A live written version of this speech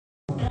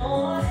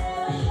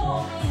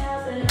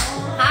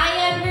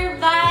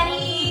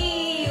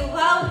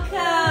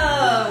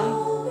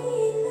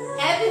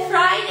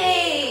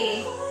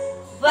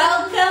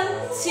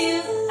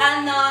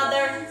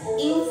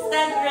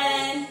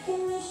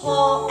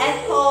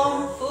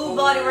full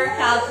body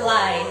workout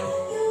live.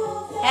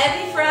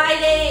 Happy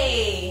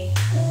Friday!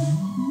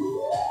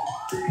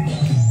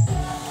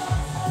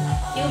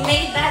 You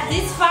made that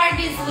this far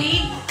this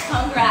week?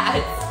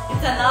 Congrats!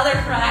 It's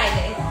another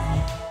Friday.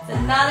 It's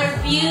another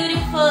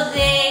beautiful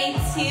day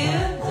to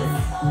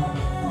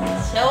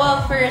just show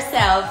up for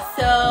yourself.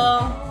 So,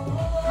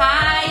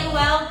 hi,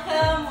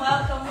 welcome,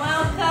 welcome,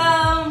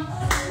 welcome.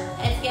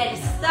 Let's get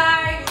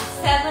started.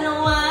 It's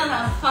 7:01.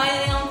 I'm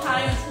finally on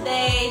time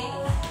today.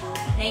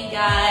 Thank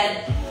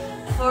God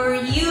for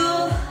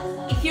you.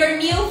 If you're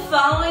new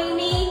following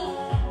me,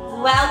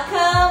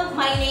 welcome.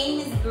 My name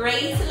is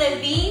Greice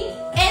Levine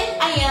and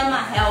I am a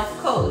health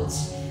coach.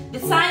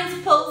 Besides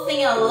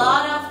posting a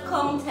lot of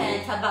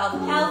content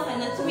about health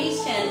and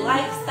nutrition,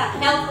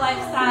 lifestyle,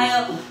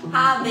 lifestyle,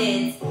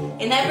 habits,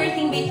 and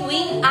everything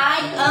between,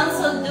 I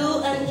also do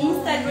an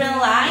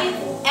Instagram live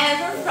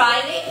every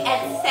Friday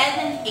at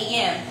 7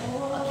 a.m.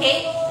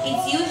 Okay?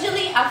 It's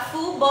usually a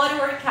full body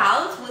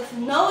workout with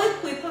no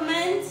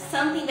equipment,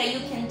 something that you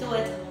can do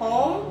at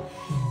home.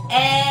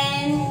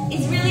 And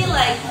it's really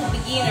like a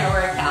beginner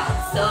workout,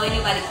 so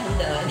anybody can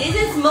do it. This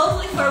is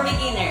mostly for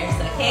beginners,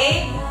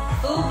 okay?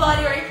 Full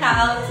body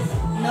workout,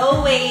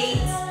 no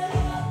weight,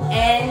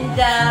 and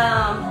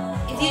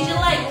it's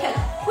usually like a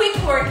quick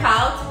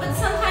workout, but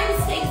sometimes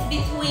it takes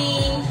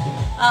between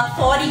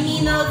 40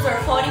 minutes or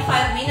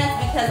 45 minutes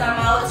because I'm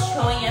always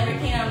showing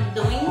everything I'm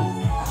doing.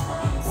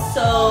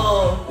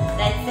 So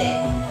that's it.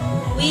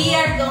 We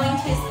are going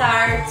to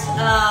start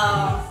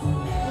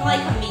in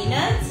like a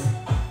minute.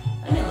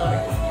 Let me lower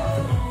this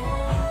music.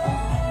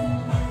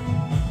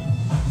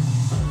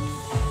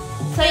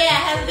 So yeah,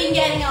 I have been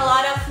getting a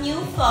lot of new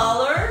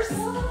followers,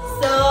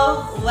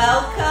 so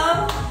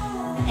welcome,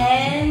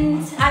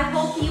 and I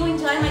hope you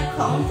enjoy my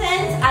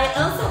content. I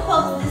also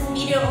post this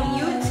video on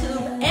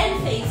YouTube and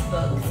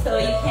Facebook, so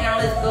you can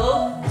always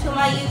go to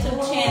my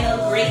YouTube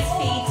channel, Greice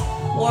Fit,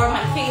 or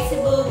my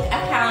Facebook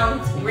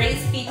account,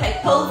 Greice Fit. I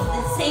post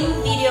the same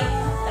video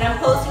that I'm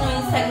posting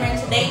on Instagram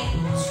today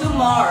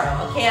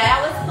tomorrow, okay? I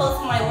always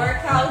post my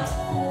workout,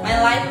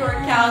 my live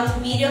workout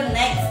video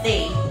next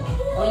day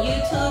on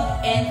YouTube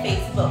and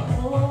Facebook,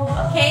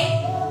 okay?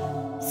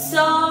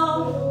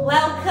 So,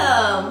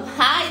 welcome.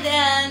 Hi,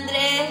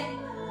 Deandre.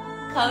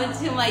 Coming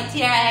to my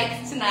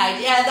TRX tonight.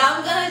 Yes,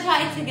 I'm gonna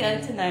try to go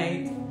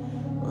tonight.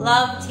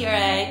 Love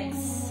TRX,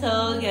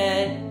 so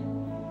good.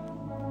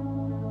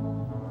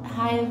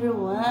 Hi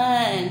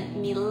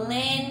everyone,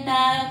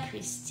 Milena,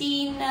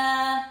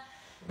 Christina,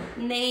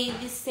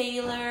 Navy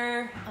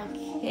Sailor,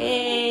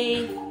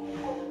 okay.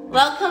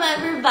 Welcome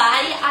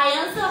everybody.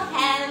 I also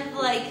have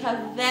like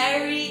a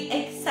very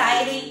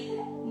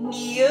exciting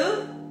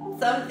new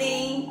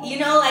something, you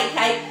know, like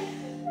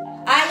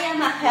I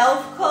am a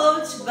health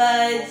coach,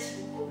 but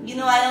you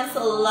know, I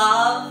also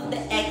love the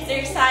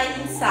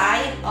exercising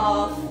side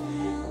of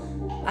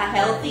a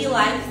healthy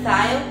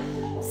lifestyle.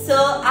 So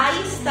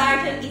I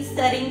started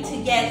studying to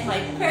get my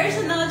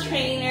personal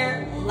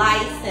trainer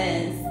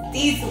license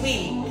this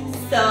week.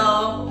 So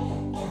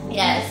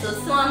yeah, so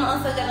soon I'm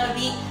also gonna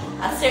be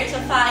a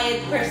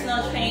certified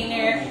personal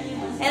trainer,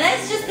 and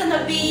it's just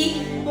gonna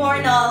be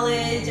more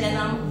knowledge, and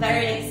I'm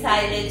very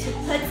excited to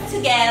put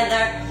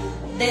together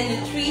the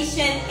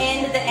nutrition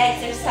and the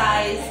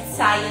exercise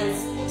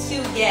science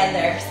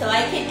together so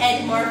I can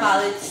add more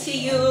value to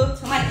you,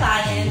 to my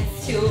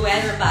clients, to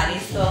everybody.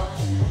 So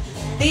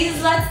this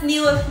is what's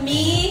new with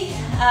me.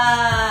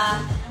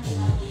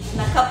 In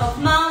a couple of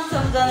months,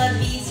 I'm gonna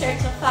be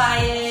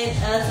certified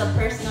as a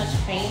personal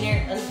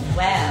trainer as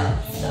well.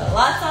 So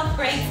lots of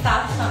great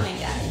stuff coming,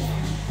 guys.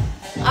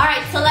 All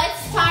right, so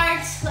let's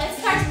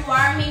start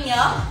warming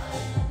up.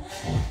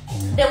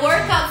 The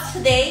workouts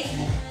today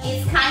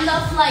is kind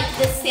of like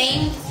the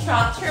same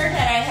structure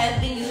that I have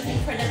been using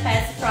for the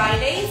past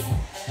Fridays.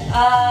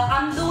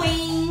 I'm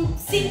doing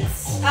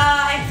 6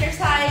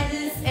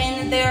 exercises,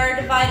 and they're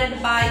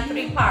divided by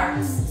 3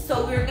 parts.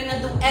 So we're gonna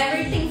do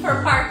everything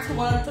for part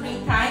 1 3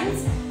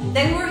 times,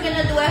 then we're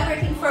gonna do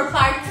everything for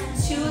part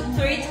 2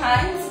 3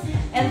 times,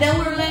 and then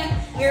we're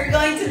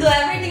going to do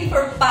everything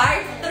for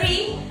part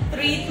 3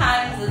 3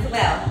 times as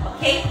well,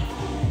 okay?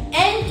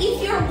 And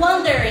if you're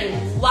wondering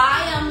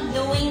why I'm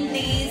doing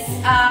these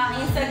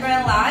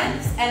Instagram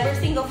lives every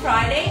single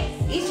Friday,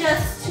 it's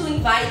just to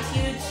invite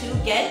you to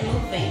get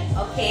moving,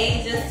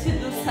 okay? Just to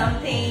do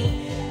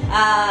something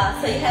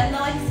so you have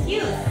no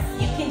excuse.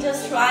 You can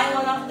just try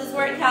one of these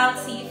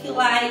workouts, see if you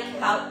like,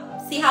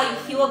 see how you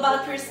feel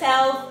about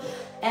yourself,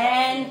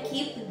 and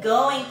keep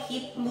going,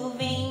 keep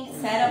moving.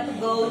 Set up a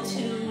goal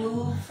to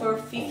move for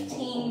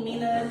 15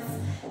 minutes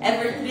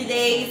every 3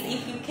 days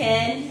if you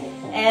can,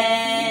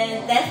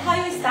 and that's how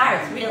you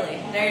start, really.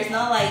 There's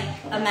no like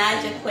a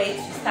magic way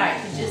to start.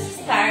 You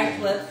just start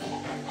with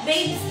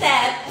baby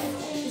steps.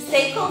 You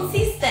stay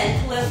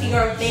consistent with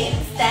your baby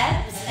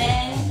steps,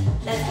 and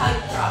that's how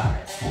you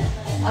progress.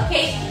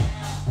 Okay,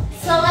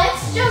 so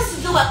let's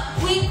just do a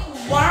quick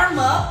warm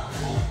up.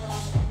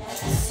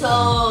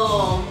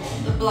 So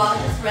the block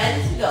is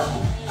ready to go.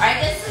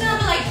 Alright, this is gonna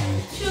be like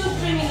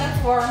 2-3 minutes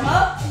warm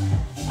up.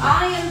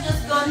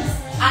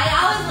 I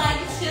always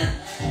like to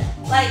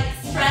like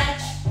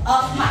stretch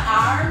of my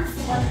arms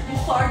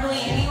before doing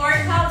any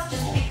workouts,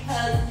 just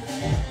because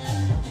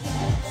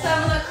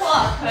 7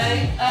 o'clock,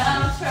 right?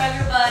 I'm sure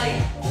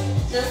everybody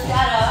just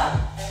got up.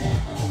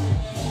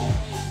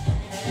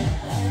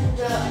 And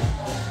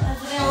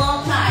it's been a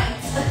long night.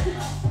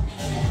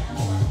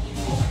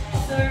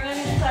 So we're going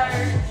to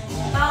start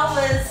now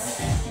with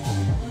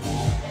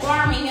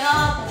warming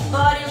up the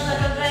body a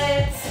little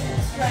bit.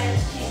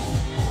 Stretching.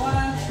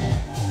 1,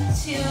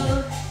 2,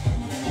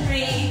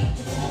 3,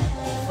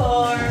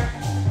 4,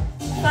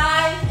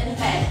 5, and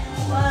back.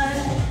 1,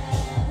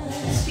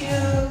 2,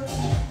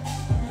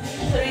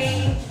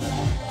 3,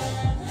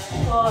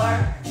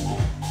 4,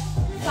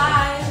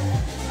 5.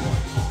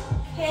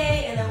 Okay,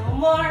 and then one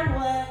more.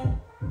 1,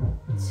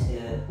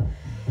 2,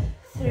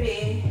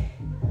 3,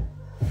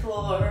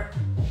 4,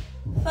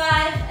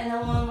 5, and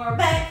then one more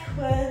back.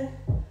 1,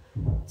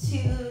 2,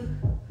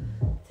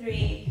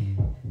 3,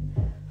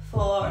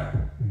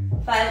 4,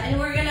 5, and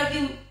we're gonna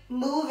be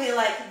moving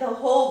like the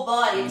whole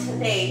body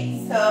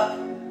today. So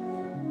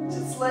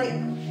just like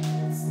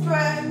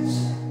stretch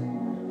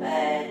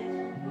back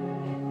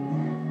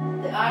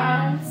the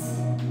arms.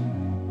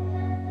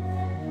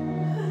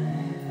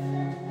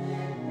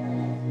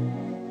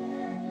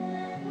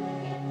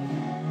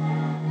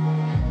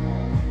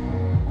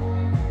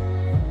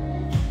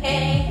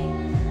 Okay,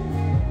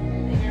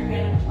 then you're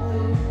gonna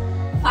do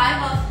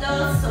 5 of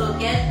those. So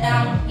get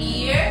down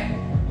here.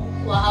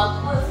 Wow,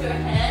 close your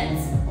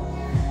hands.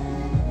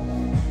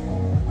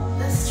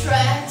 The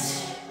stretch.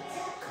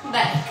 Come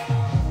back.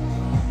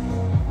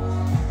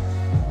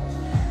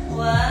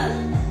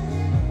 1.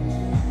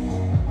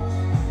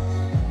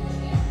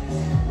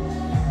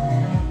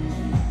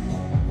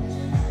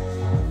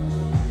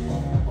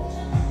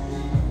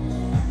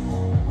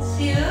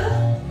 2.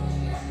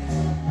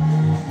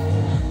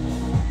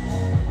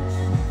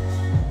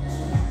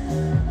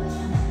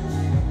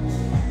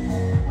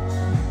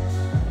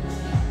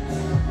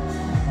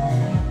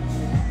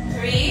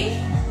 3.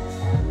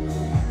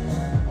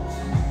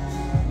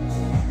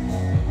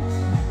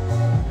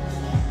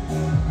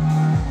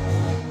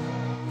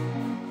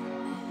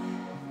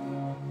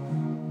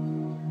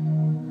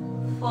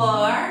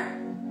 4.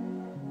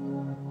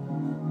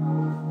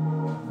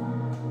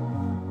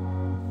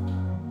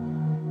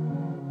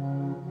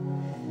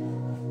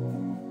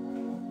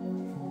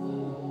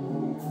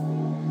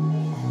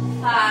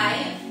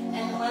 5,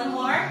 and one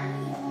more.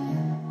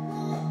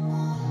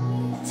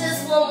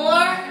 Just one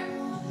more.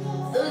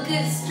 So a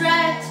good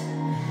stretch.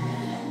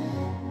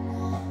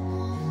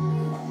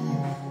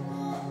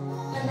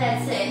 And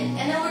that's it.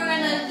 And then we're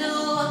gonna do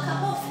a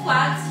couple of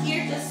squats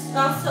here. Just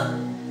also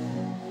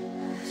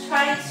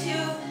try to,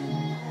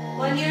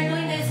 when you're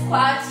doing the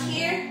squats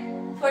here,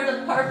 for the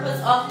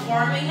purpose of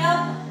warming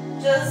up,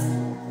 just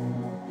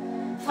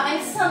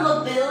find some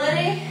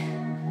mobility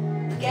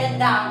to get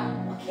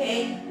down,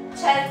 okay?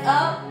 Chest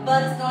up,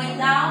 butt going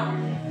down,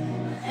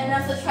 and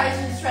also try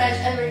to stretch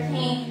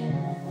everything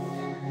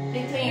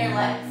between your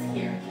legs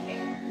here, okay?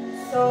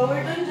 So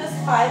we're doing just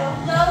 5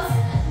 of those.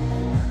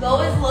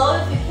 Go as low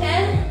if you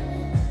can.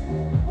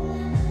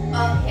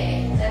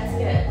 Okay, that's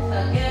good. So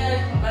good.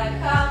 Come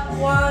back up.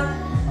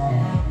 1.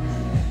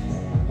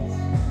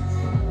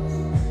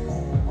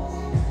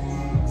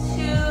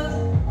 2.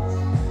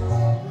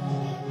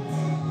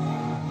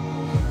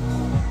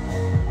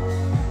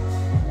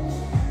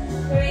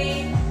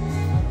 3.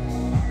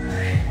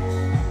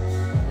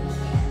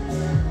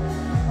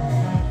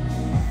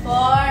 4,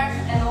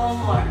 and one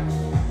more.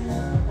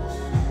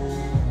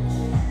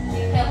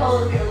 You can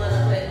hold here a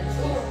little bit.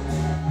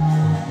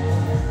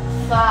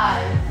 5.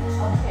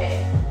 Okay,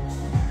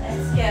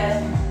 that's good.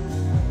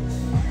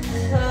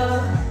 So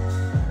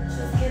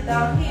just get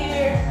down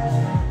here,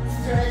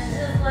 stretch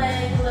this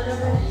leg a little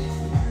bit.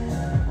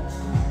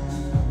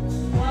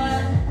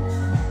 1,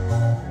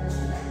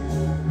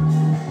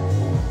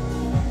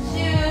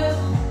 2,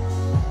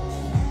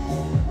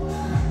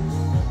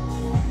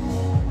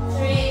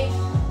 3,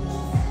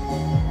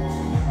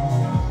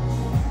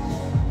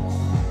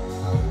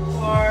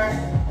 4,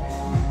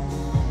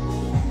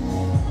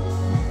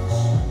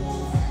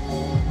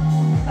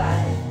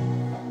 5,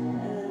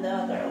 and then the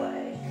other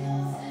leg.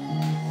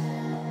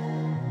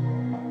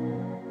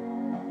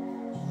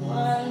 1,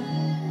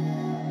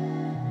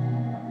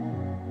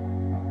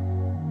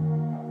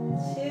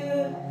 2,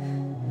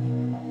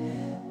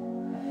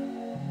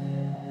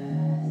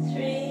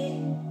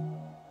 3,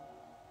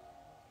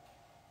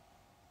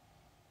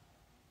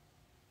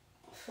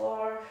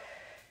 4,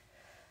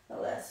 the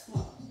last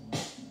one.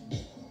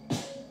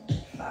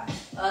 5.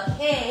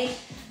 Okay,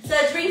 so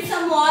drink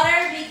some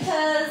water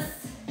because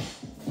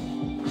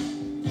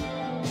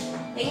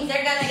things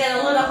are gonna get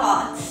a little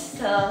hot.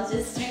 So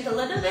just drink a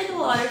little bit of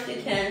water if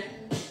you can.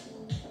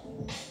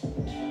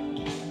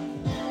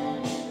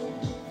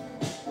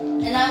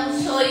 And I will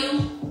show you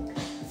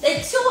the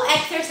 2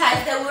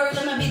 exercises that we're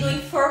gonna be doing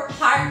for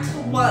part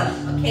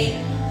 1,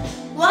 okay?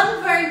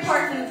 One very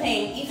important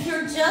thing, if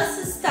you're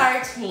just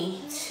starting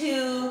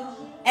to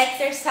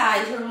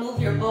exercise or move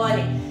your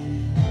body,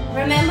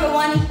 remember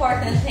one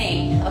important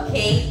thing,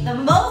 okay? The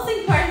most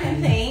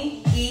important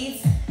thing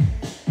is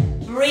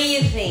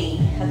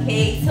breathing,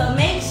 okay? So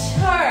make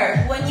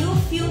sure when you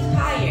feel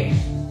tired,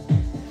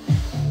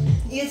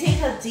 you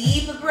take a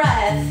deep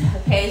breath,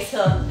 okay?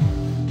 So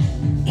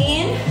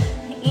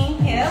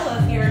inhale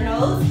with your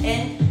nose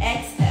and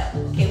exhale,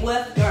 okay,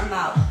 with your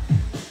mouth.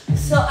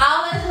 So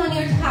always when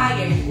you're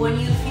tired, when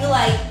you feel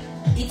like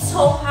it's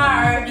so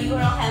hard, you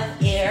don't have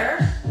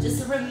air,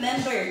 just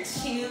remember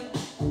to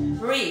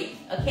breathe,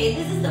 okay?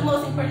 This is the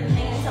most important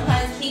thing. And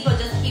sometimes people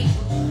just keep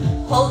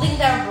holding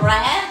their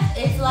breath.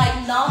 It's like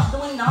not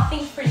doing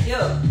nothing for you.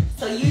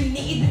 So you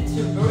need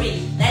to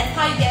breathe. That's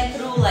how you get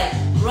through like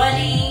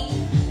running,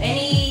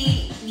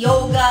 any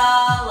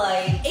yoga,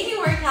 like any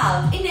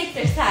workout, any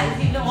exercise,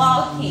 even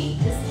walking.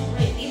 Just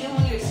breathe. Even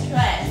when you're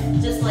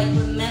stressed, just like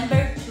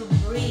remember to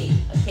breathe,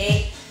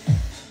 okay?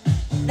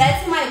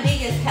 That's my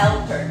biggest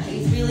helper.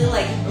 It's really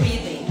like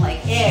breathing, like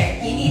air.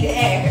 You need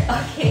air,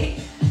 okay?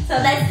 So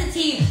that's the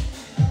tip.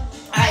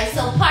 Alright,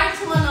 so part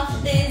one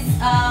of this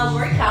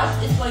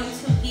workout is going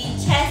to be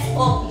chest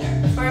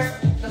opener, the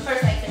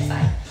first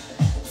exercise.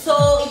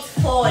 So it's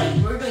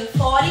 40. We're doing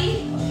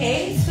 40,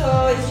 okay?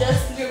 So it's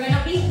just, you're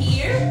gonna be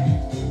here,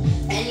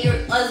 and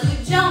as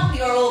you jump,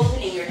 you're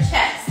opening your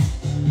chest,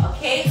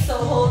 okay? So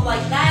hold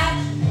like that,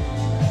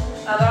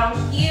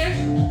 around here,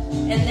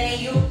 and then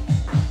you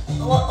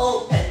will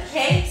open,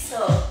 okay?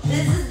 So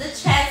this is the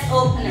chest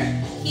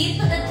opener.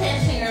 Keep the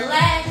tension in your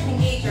legs,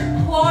 engage your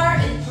core,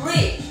 and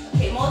breathe.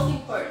 Okay, most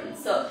important.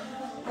 So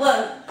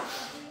 1,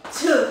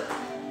 2,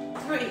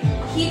 3.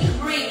 Keep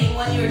breathing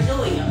when you're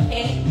doing,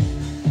 okay?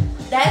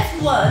 That's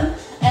one.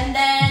 And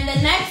then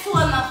the next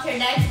one after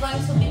that is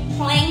going to be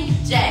plank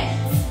jacks.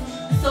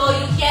 So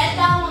you get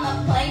down on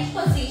a plank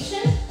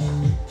position.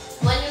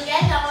 When you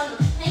get down on a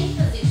plank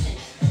position,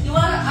 you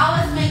want to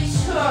always make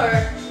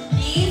sure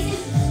this is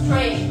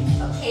straight,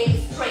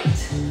 okay? Straight.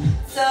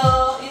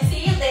 So you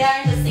see they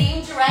are in the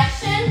same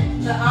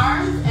direction, the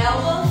arms,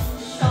 elbows,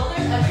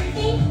 shoulders,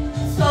 everything.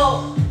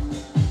 So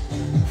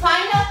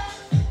find a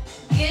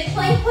good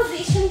plank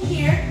position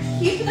here.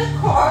 Keep the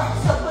core,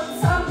 so put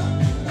some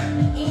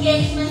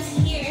engagements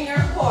here in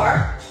your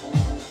core.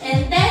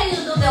 And then you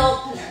do the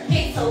opener.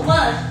 Okay, so 1,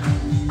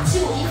 2.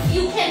 If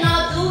you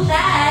cannot do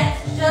that,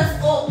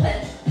 just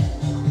open.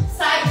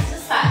 Side to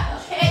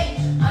side, okay?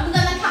 I'm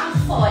gonna count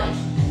 40.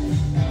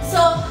 So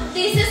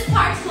this is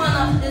part one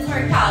of this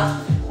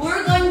workout.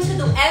 We're going to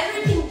do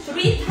everything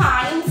 3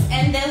 times,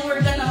 and then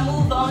we're gonna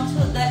move on to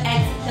the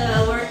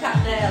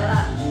workout,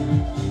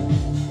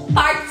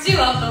 part 2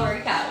 of the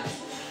workout.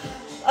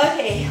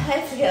 Okay,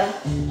 let's go.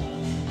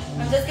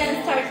 I'm just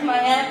gonna start my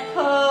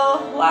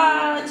ankle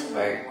watch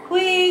very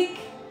quick.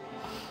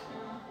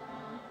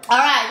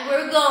 Alright,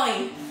 we're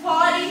going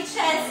 40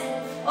 chest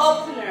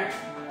opener.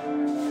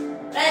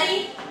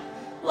 Ready?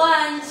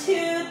 1,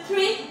 2,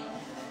 3.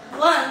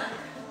 1,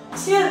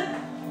 2,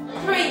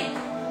 3,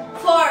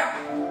 4,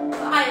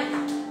 5,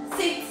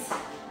 6,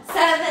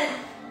 7,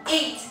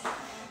 8,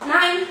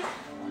 9,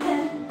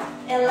 10,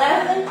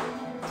 11,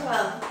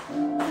 12,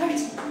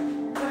 13,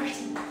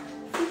 14,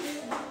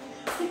 15,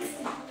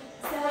 16,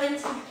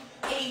 17,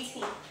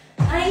 18,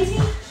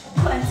 19,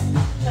 20,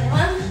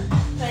 21,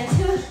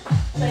 22,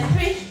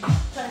 23,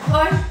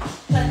 24,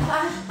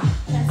 25,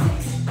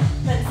 26,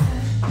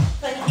 27,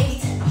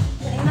 28,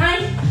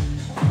 29,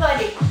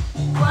 30.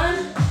 1,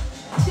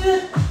 2,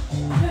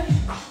 3,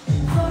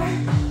 4,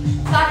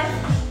 5,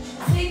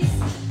 6,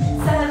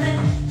 7,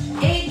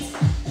 8,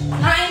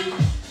 9,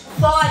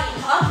 40.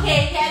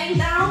 Okay, getting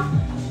down.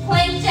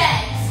 Plank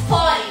jacks.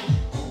 40.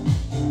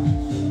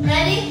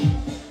 Ready?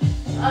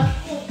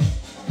 Okay.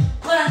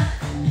 1,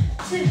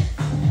 2,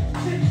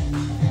 3,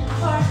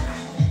 4,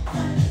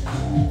 5,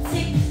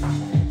 6,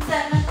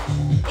 7,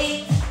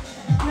 8,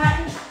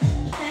 9,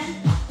 10,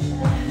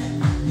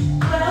 11,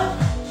 12,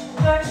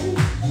 13,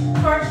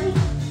 14,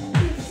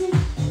 15,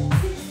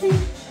 16,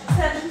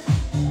 17,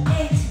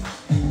 18,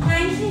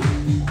 19,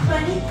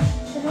 20,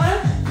 21,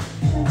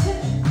 22,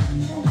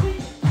 23,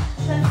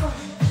 24,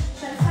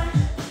 25,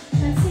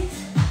 26,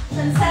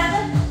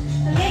 27,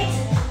 28,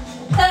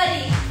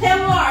 30. 10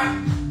 more.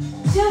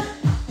 2,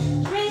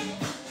 3,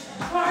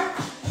 4,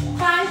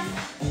 5,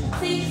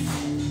 6,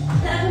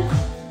 7,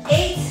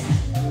 8,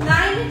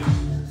 9,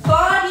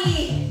 40.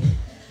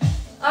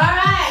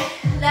 Alright,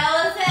 that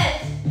was it.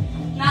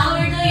 Now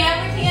we're doing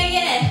everything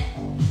again.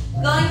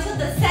 Going to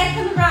the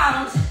second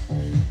round.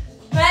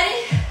 Ready?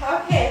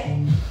 Okay.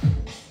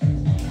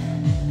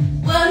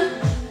 1,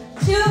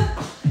 2,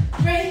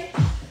 3,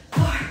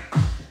 4,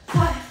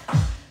 5,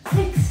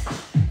 6,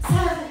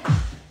 7,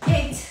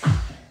 8,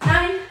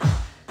 9,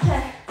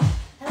 10,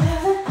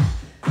 11,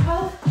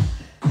 12,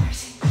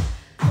 13,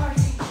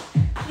 14,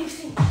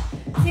 15,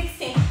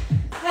 16,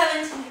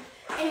 17,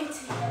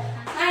 18,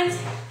 19,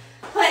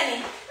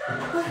 20.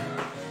 1,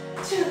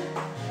 2,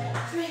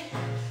 3,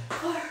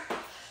 4,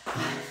 5,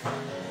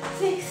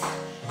 6,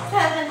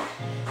 7,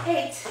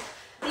 8,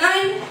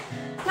 9,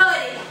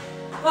 30.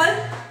 1,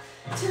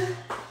 2,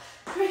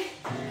 3,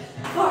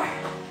 4,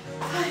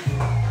 5,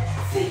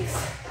 6,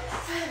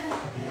 7,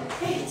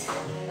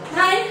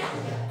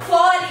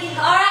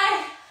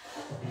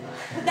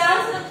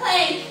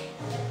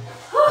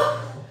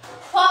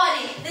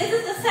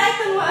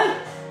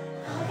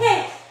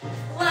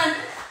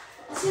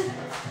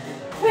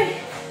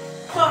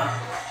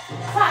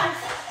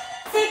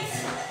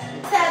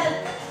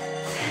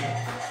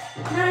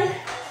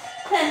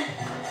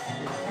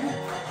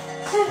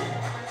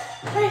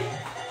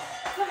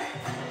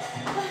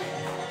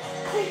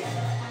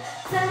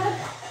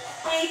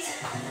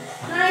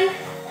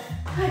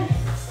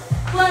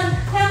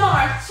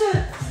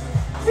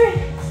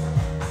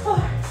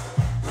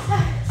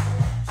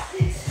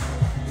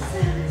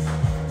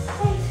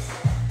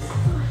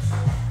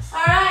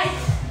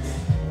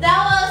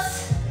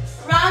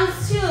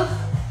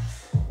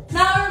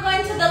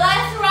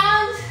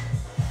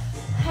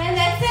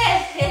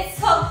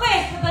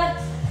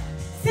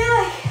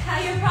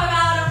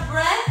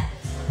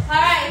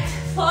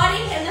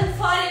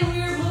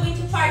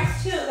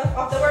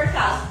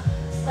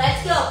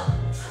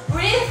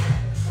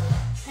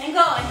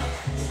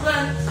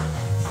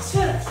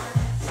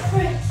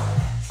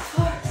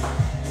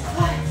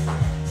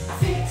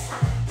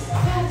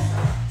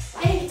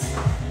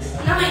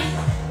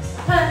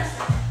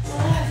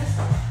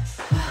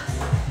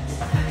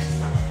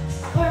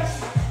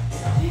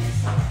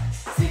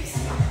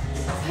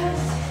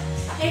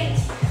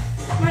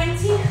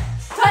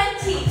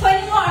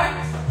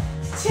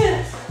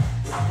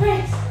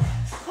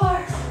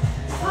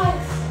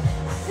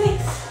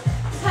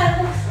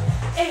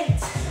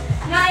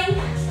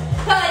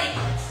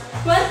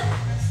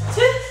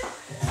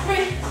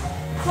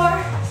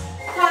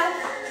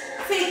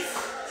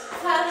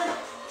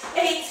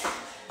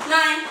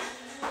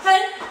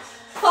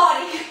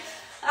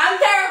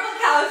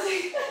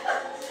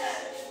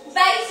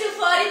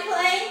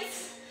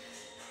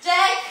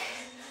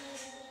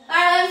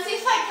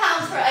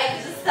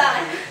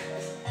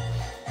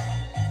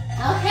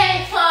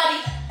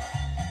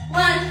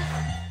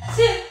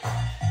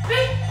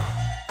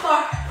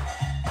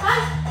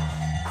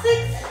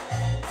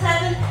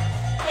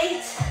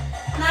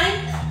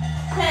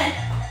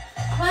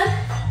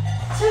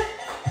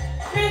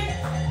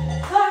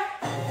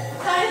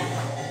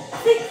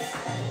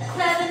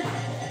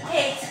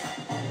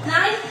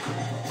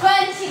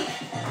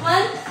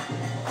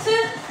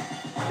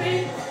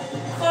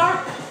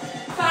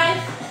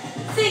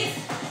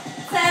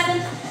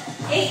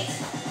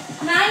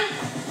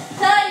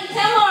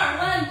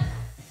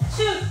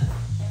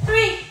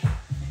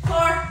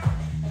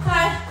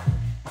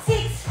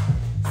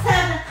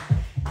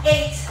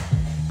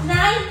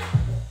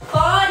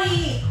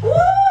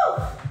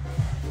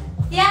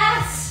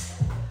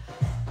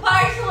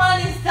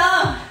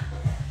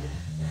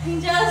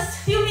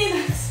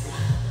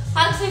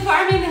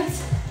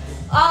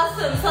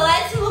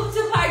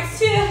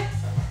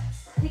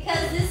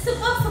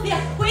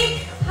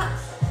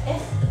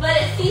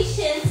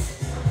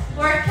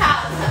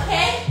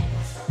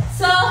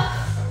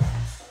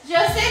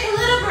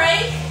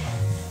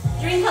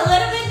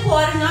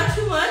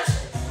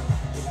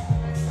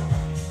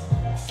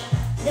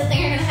 Good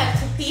thing you're gonna have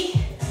to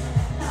pee.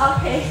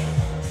 Okay.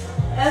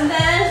 And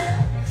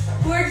then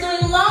we're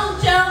doing long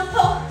jump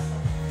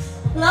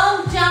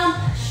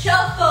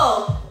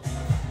shuffle.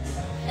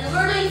 And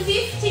we're doing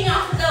 15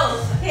 of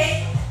those,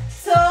 okay?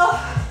 So,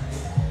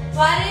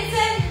 what is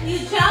it? You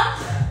jump,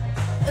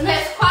 and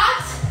then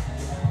squat,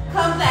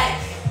 come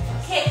back,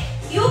 okay?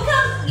 You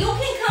can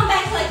come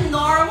back like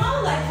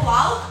normal, like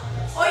walk,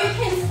 or you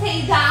can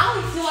stay down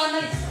if you want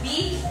to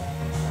be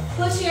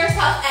pushing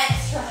yourself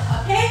extra,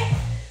 okay?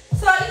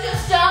 So you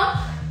just jump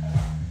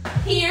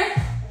here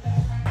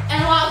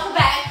and walk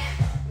back.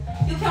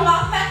 You can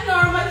walk back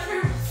normal. If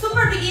you're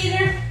super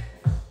beginner,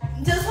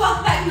 just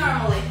walk back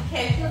normally,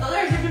 okay? Because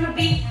others are gonna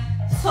be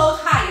so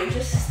tired.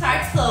 Just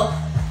start slow,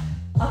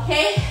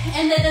 okay?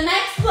 And then the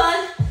next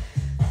one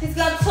is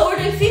gonna, so we're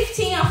doing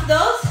 15 of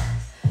those.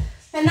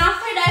 And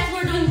after that,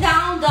 we're doing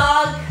down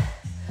dog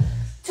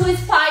to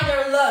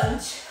spider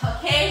lunge,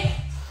 okay?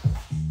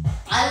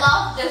 I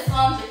love this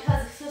one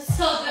because it feels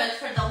so good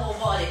for the whole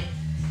body.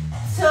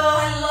 So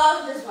I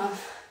love this one.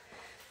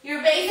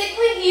 You're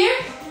basically here,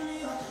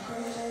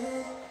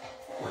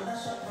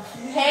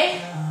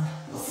 okay?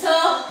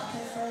 So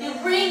you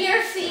bring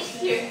your feet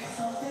here,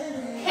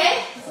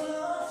 okay?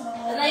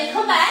 And then you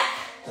come back,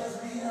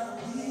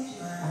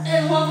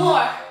 and one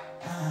more.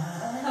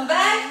 Come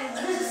back.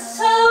 This is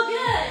so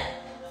good.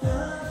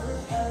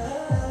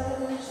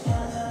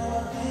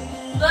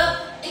 But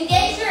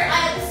engage your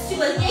abs to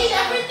engage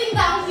everything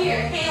down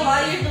here, okay?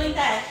 While you're doing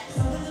that.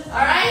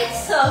 All right.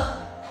 So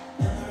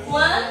 1,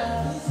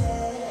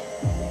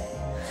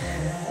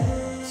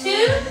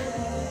 2.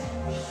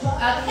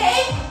 Okay.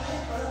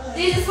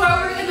 This is what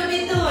we're gonna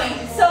be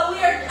doing. So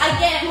we're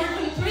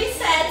doing 3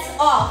 sets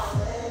of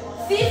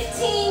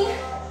 15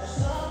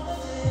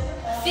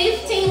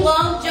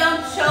 long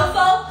jump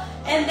shuffle,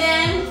 and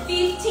then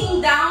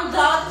 15 down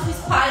dog to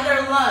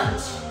spider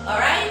lunge. All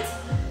right?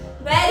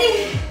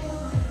 Ready?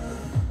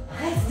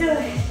 Let's do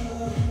it.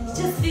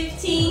 Just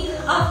 15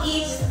 of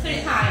each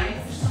 3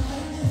 times.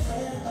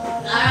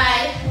 All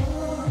right.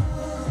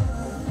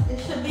 It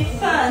should be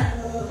fun.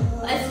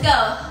 Let's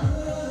go.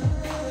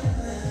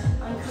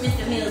 Increase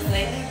the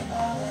music.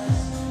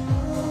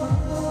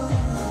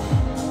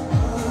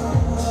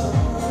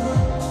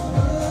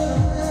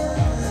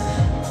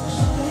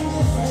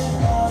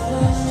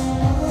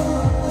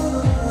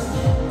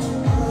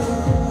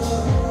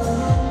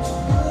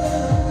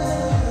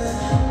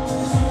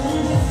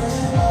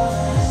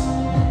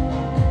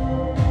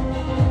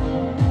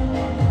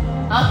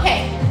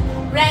 Okay,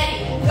 ready,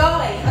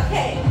 going,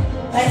 okay,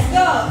 let's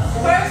go.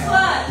 First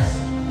one.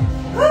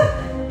 Woo.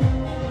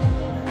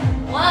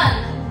 1,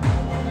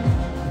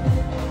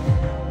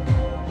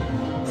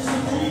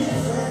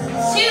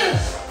 2,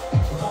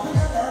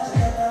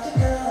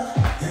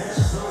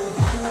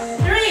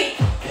 3,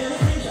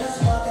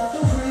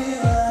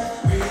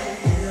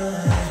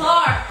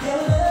 4,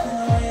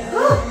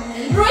 woo,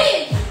 and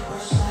breathe.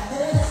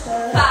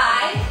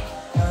 5,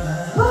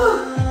 woo,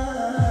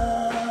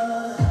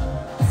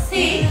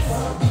 6,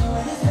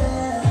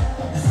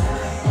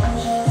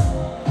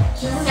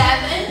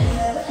 7,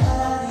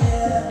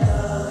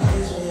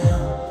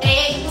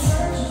 8,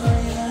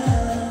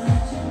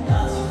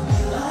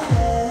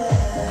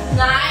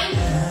 9,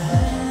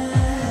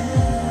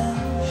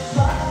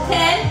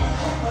 10,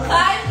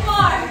 5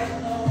 more.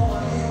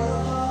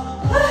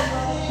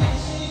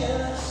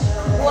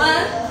 1,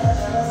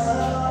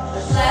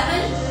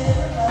 11,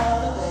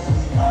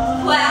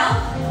 12,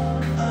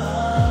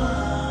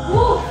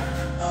 woo,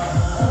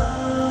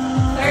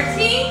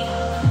 13,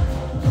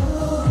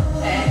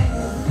 okay,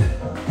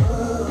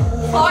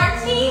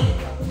 14,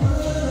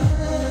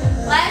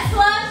 last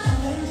one,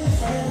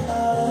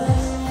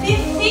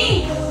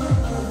 15,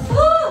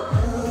 woo,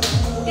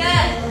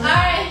 good,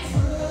 alright,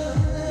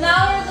 now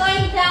we're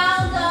going down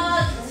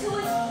dog to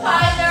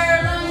spider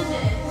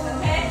lunges,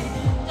 okay,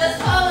 just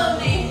follow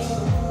me,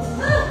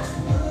 woo.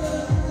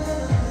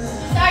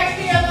 Start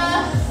here on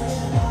the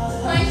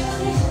point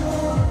position,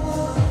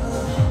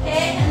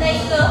 okay, and then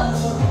you go,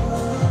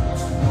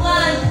 1,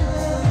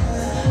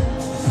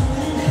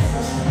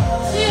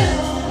 2,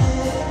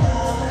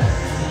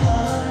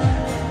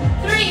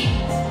 3,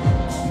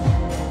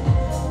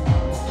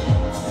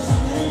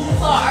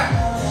 4,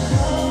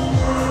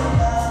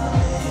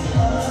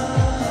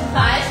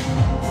 5,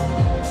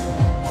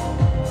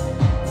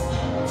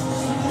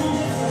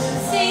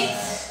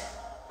 6,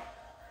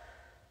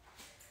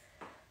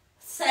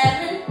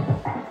 7,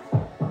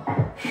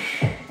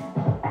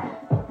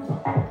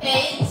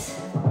 8,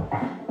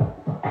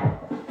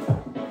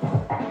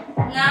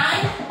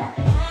 9,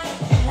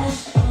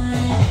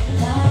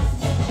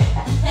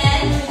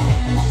 10,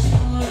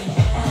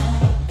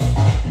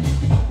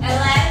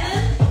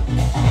 11,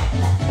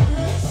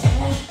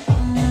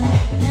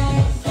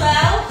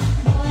 12,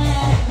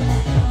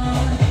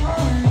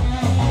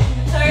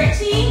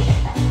 13,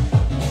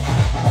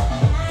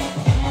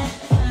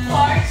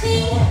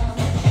 14,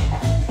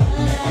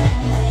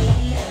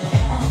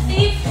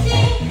 15,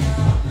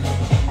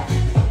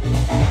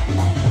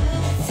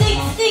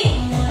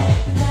 16.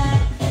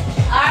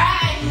 All right.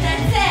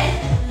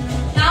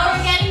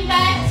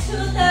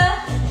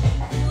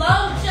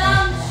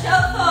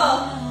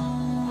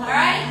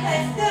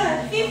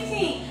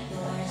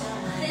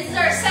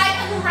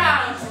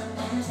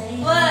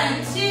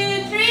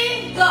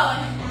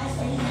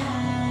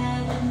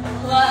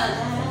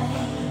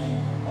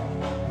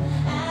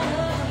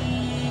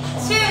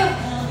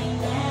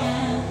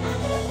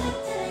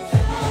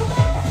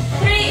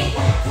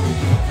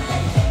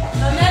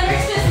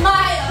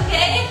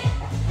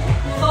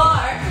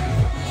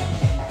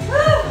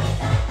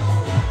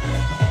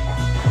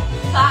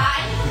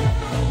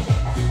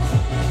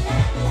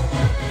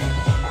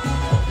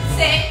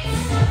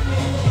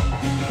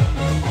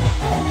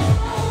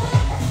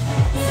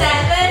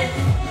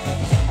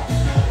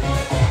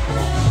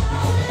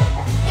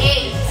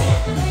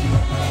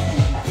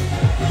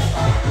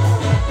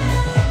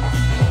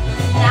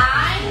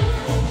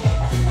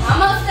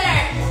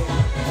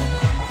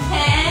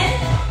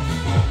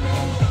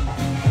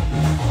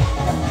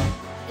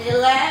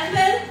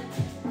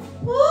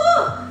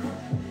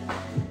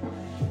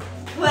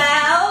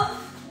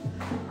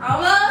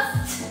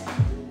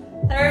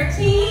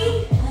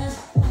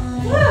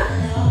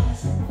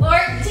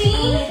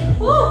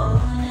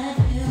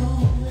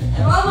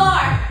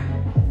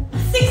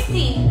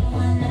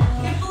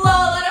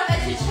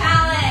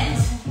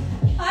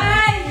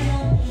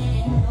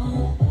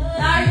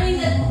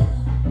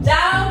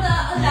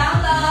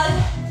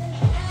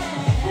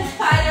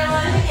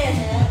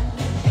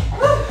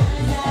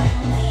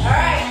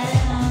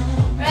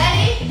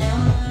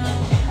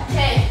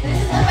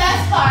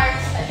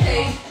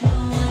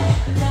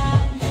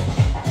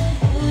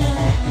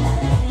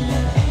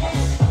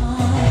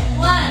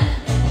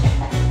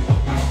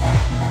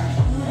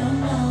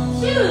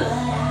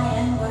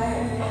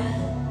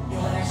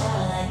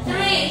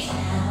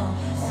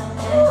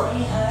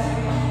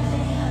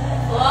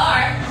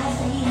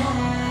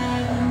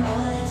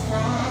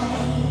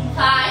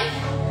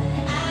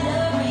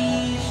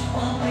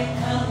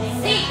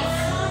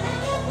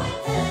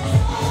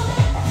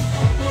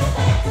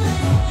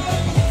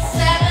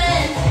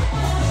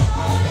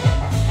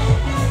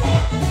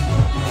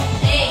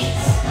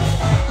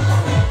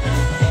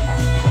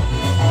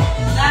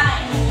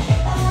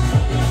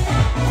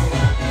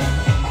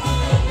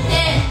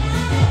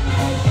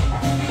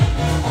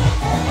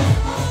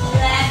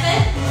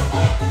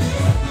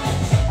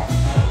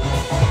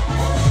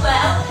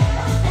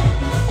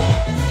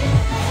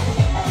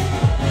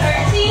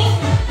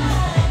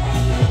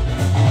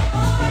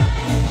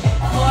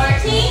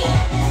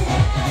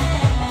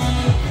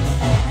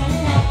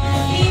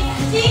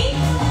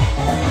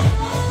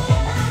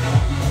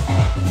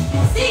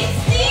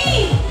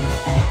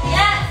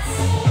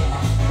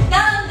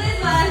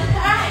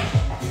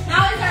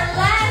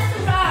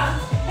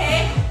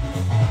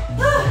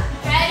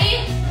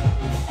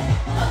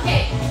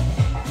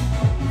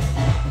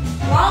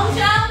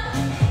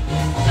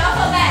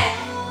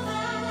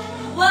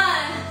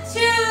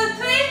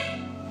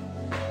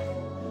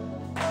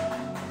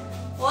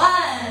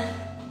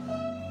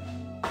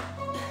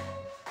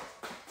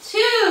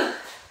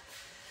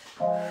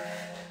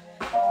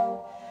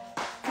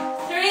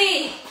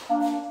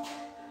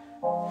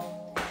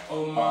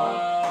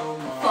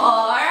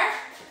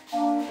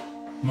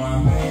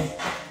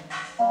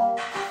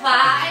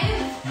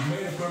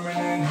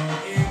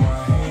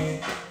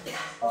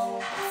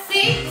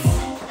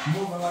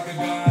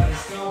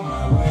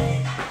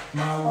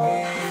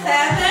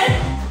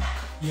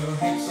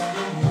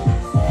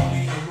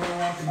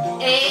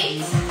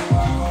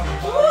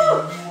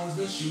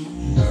 9.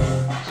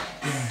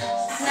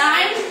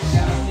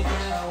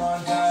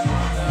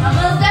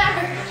 Almost there.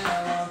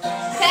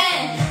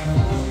 10.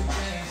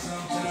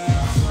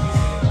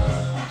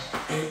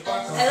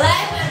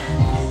 11.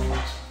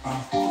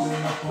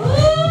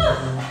 Woo.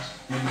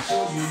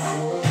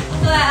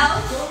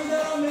 12.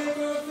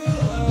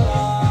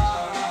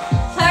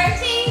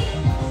 13.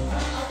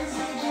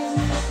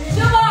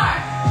 2 more.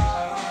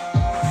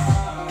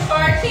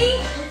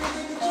 14.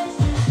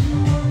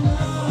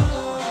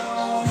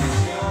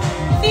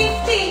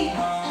 15.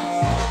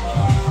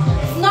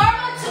 It's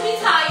normal to be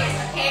tired,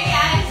 okay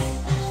guys?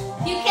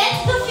 If you can't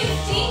do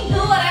 15, do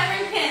whatever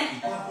you can.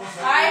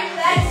 Alright,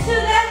 let's do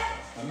the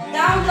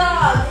down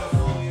dog.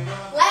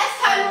 Last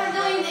time we're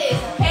doing this,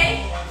 okay?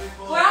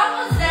 We're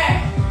almost there.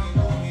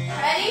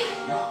 Ready?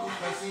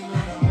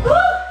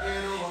 Woo!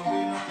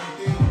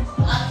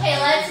 Okay,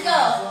 let's go.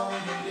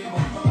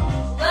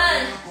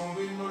 1,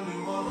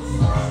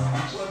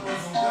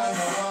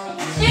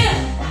 2,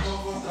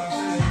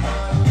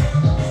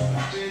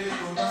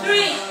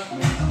 3,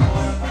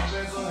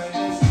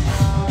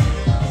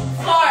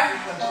 4,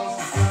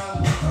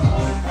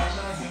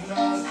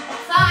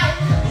 5,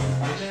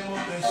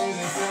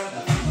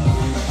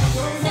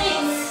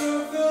 6,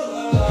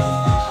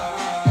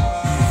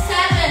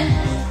 7,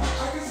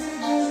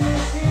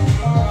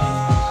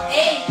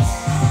 8,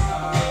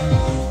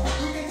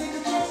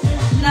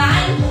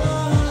 9,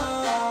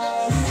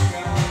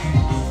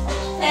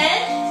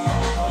 10,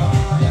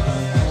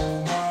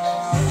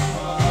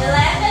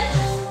 11,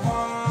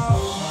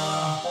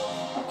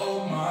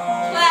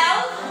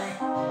 12,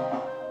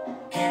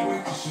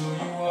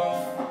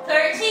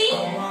 13,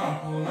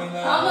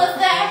 almost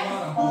there,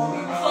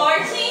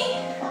 14,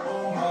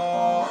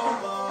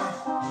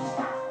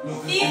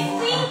 15,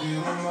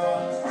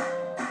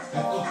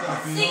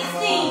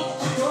 16.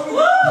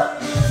 Woo!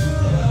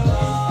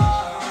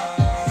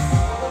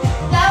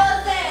 That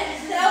was it.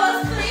 That was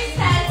 3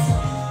 sets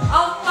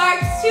of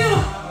part 2.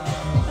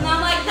 And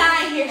I'm like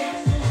dying here.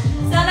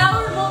 So now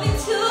we're moving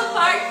to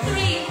part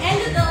 3 and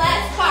to the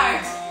last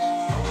part.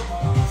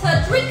 So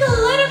drink a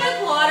little bit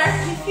of water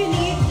if you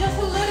need, just a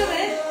little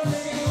bit.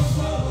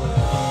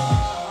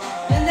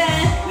 And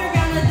then we're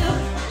gonna do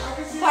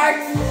part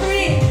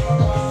 3.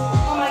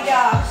 Oh my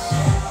gosh.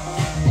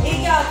 It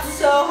got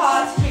so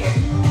hot here.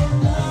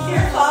 If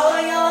you're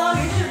following along,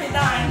 you should be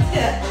dying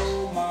too.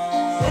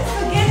 It's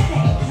a good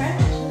thing, right?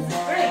 This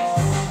is great.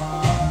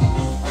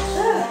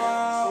 Ugh.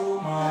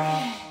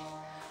 Okay.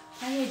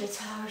 I need a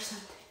towel or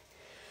something.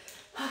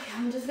 Okay,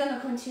 I'm just gonna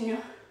continue.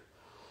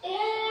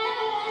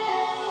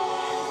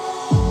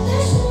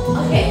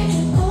 Okay.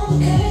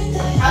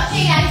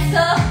 Okay guys,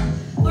 so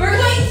we're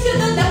going to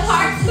do the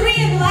part 3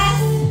 and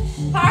last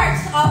part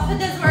of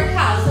this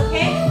workout,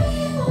 okay?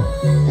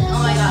 Oh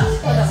my gosh,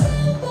 hold up.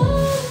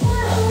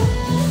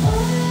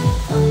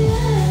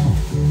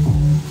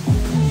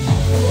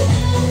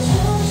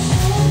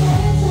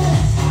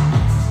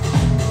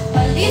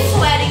 When this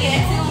sweaty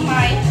gets in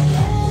my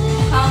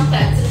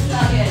contacts, it's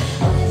not good.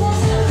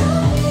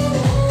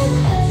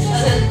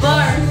 Because it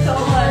burns so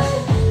much.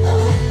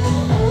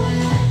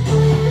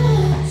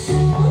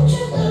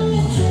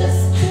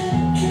 Just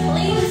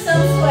clean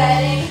some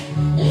sweating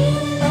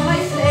from my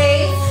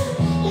face,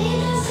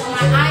 so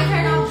my eyes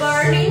are not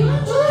burning.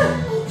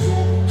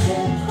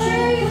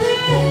 Crazy.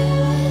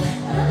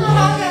 I don't know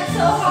how it got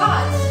so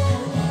hot.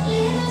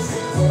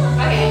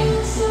 Okay,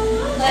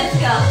 let's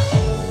go.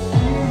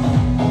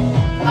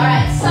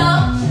 Alright, so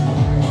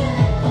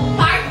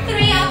part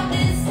 3 of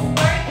this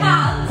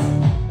workout.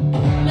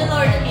 Let me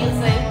lower the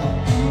music.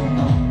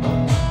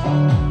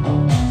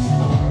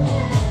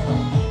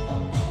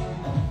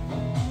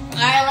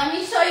 Alright, let me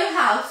show you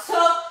how. So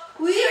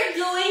we are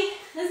doing,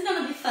 this is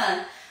gonna be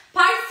fun.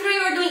 Part 3,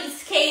 we're doing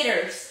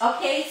skaters,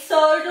 okay? So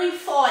we're doing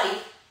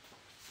 40.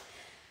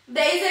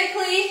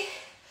 Basically,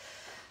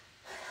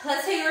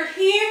 let's say you're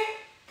here,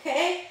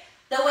 okay?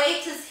 The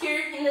weight is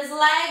here in this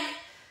leg.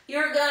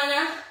 You're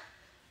gonna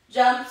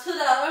jump to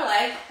the other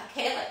leg,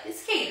 okay, like a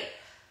skater.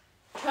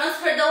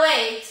 Transfer the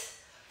weight,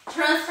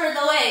 transfer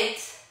the weight,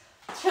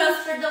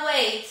 transfer the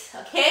weight,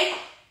 okay?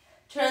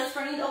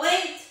 Transferring the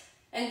weight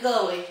and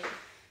going.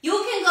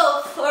 You can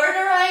go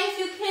further away if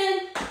you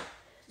can,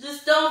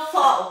 just don't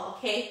fall,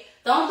 okay?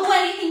 Don't do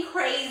anything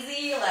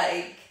crazy,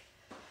 like,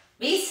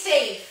 be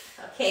safe,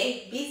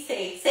 okay? Be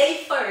safe,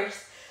 safe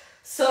first.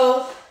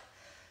 So,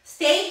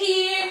 stay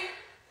here.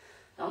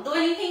 Don't do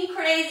anything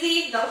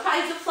crazy. Don't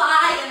try to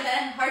fly and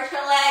then hurt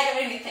your leg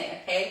or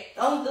anything, okay?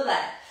 Don't do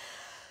that.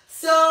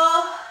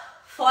 So,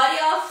 40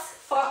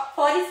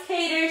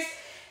 skaters,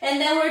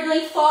 and then we're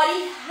doing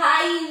 40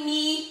 high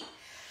knee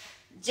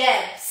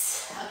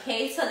jabs,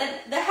 okay? So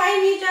the high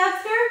knee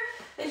jabs here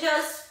is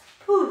just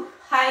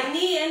high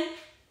knee and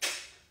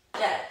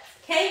jabs,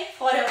 okay?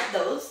 40 of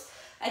those.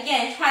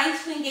 Again, trying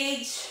to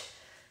engage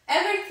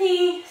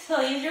everything.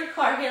 So use your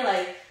core here,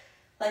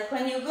 like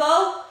when you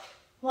go,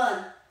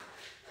 1,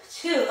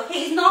 2.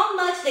 Okay, it's not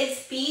much the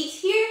speed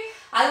here.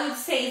 I would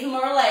say it's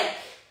more like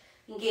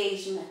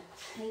engagement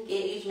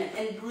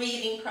and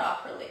breathing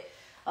properly.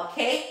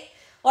 Okay,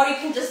 or you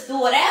can just do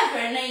whatever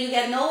and then you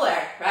get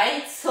nowhere,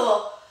 right?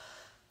 So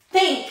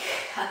think,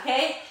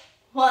 okay?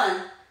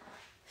 1,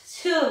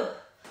 2,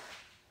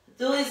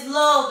 do it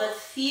slow, but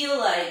feel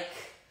like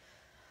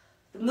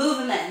the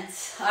movement,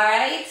 all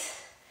right?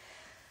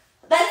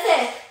 That's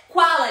it,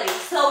 quality.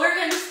 So we're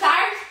gonna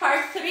start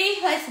part 3,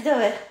 let's do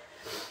it.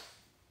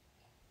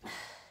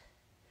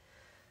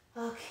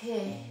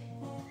 Okay.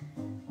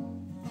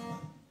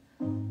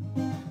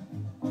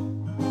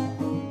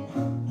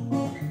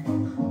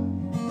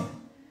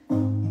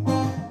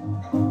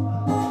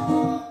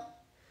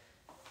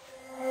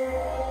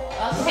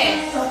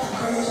 Okay,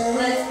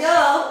 let's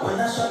go.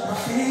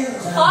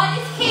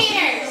 40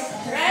 skaters,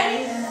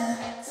 ready?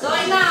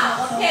 Going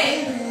now, okay.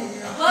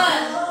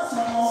 1,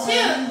 2,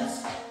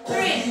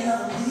 3,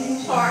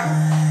 4,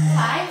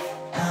 5,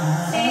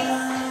 6, 7,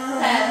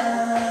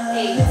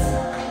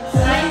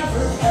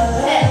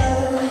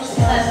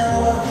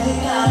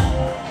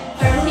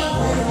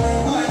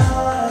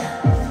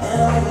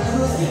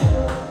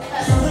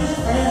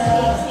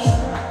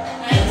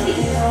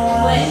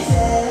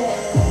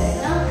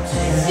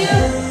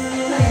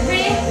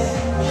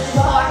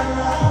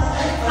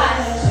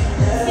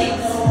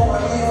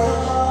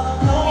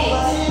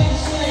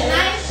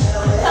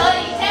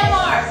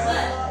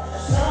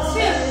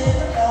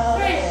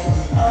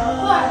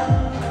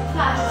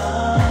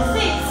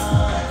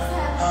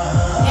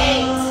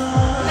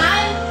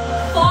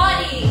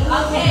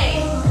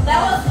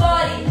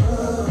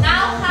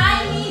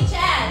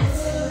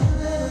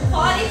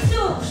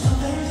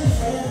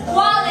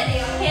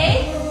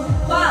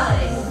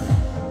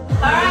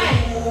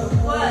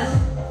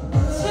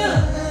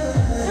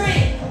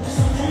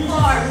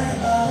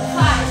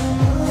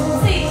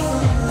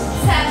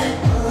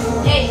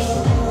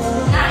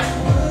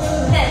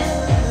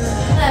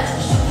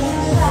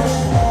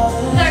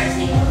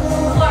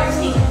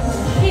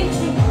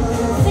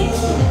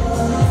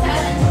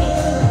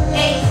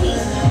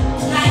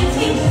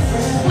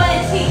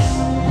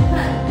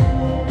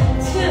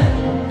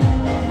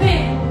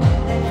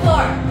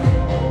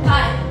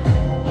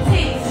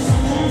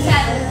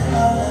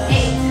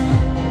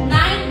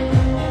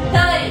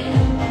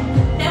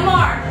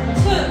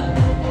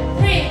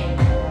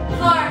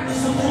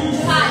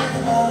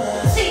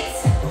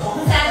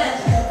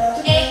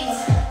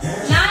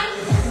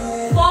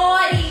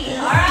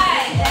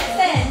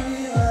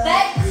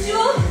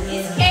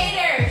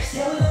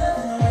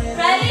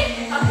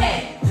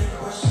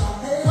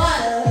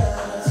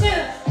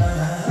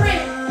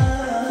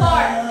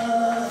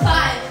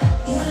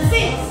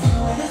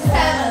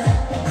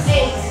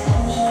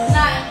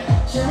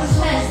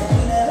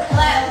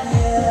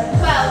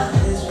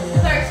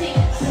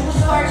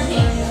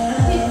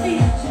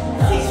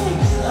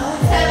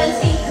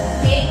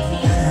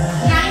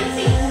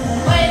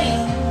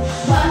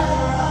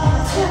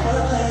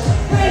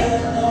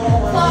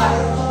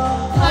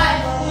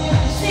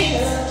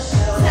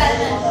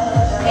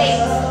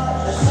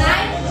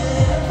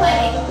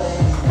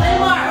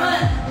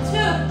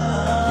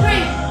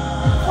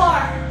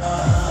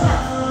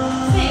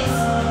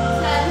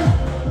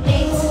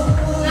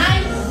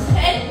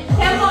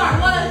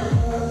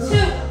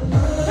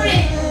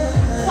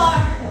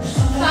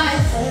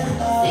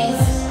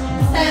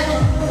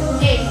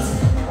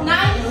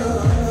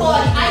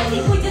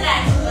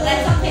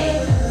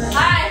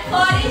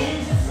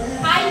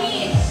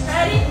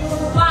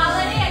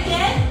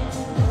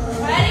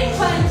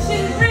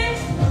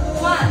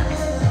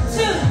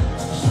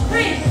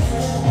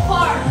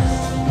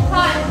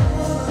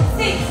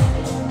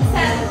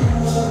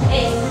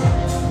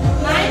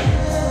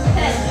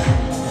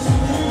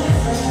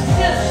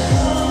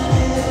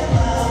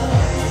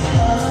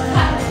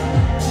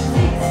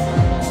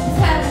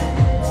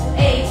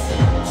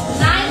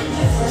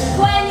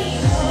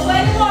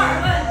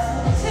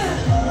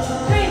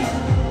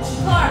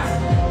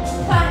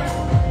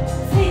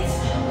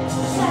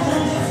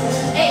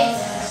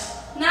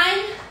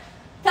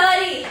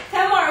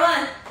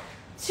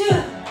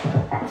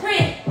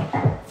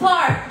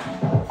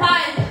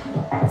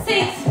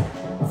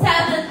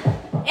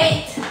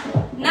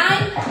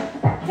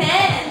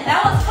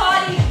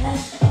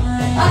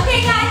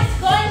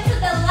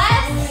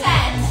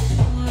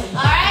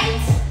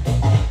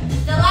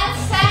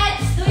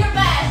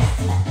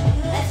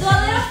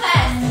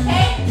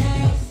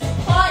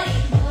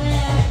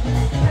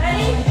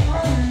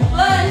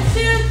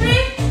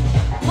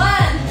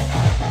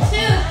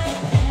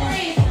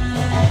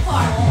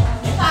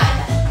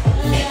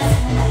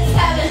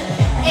 8,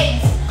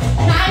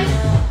 9,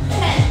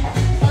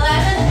 10,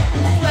 11,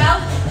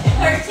 12,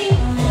 13,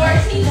 4,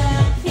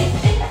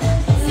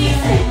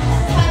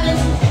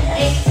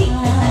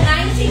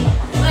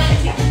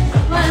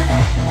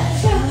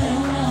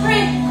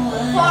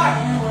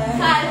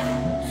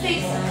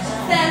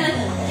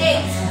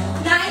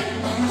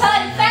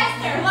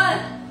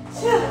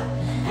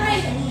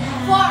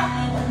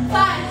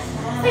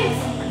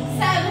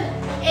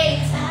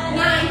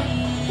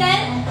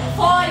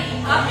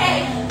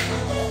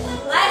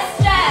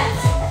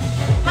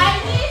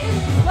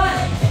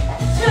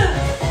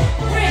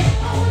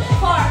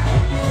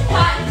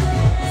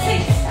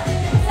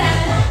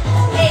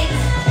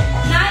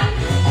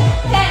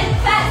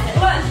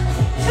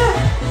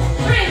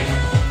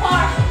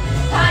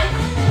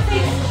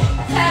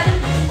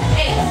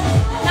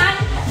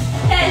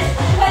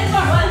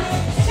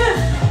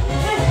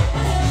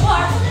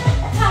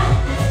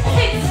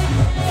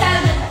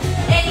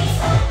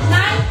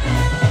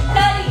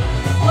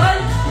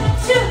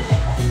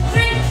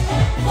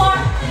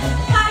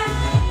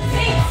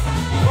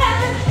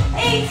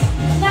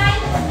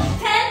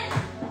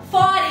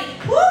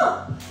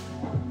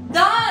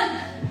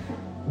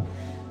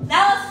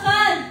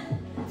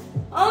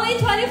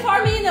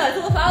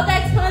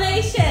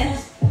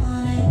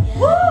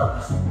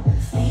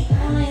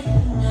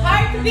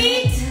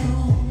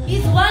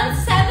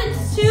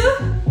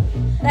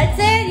 That's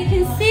it, you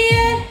can see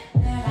it.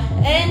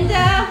 And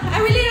I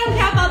really don't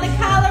care about the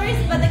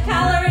calories, but the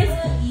calories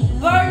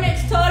burned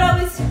total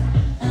is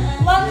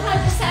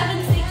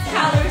 176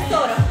 calories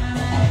total.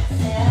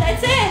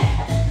 That's it.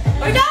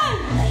 We're done.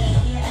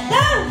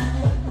 Done.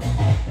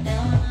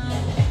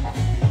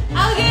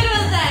 How good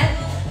was that?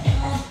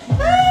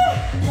 Woo.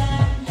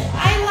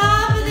 I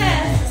love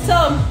this.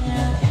 So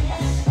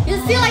you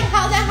see like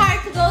how the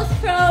heart goes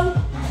from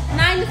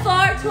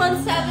 94 to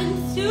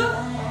 172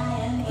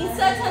 in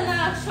such a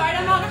short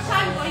amount of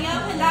time, going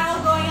up and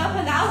down, going up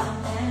and down.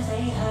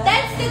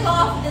 That's the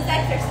goal of this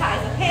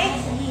exercise,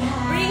 okay?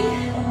 Bring.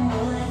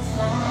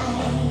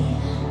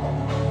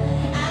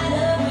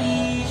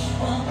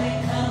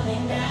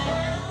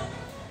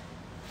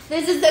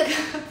 This is the,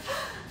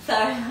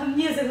 sorry, the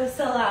music was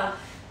so loud.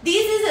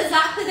 This is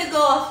exactly the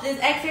goal of this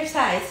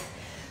exercise.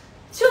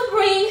 To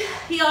bring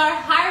your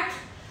heart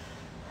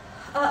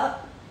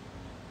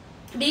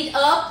beat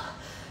up,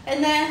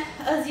 and then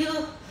as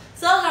you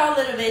slow down a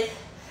little bit,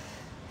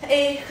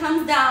 it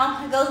comes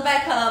down, it goes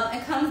back up,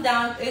 and comes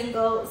down, and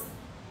goes,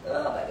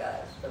 oh my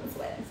gosh, I'm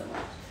sweating so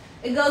much.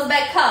 It goes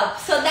back up.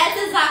 So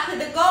that's exactly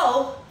the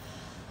goal.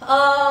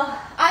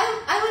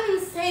 I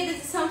wouldn't say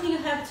this is something you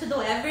have to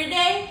do every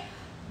day,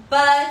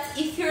 but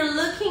if you're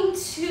looking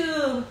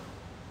to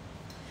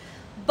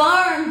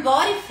burn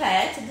body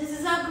fat, this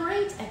is a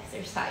great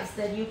exercise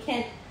that you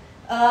can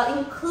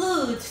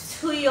include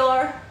to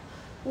your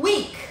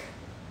week.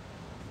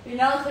 You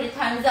know, 3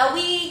 times a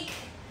week,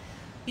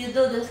 you do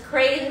those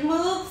crazy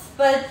moves,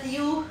 but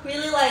you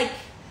really like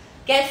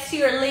get to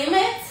your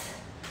limits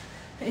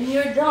and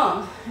you're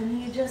done.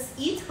 And you just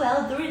eat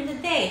well during the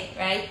day,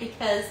 right?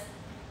 Because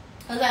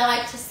as I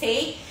like to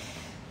say,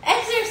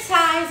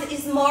 exercise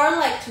is more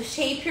like to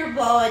shape your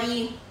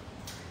body,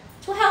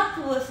 to help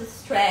you with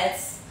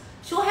stress,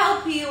 to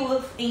help you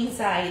with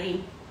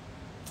anxiety,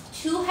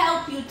 to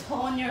help you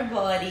tone your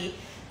body,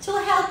 to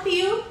help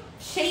you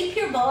shape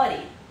your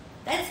body.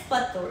 That's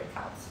what the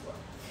workout's for.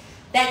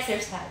 The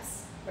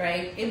exercise,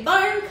 right? It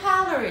burns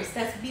calories,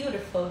 that's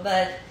beautiful,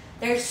 but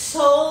there's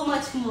so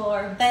much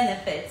more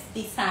benefits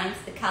besides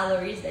the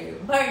calories that you're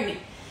burning.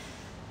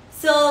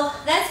 So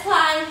that's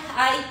why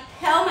I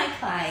tell my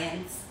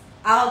clients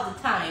all the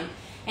time,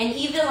 and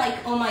even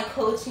like on my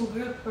coaching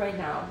group right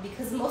now,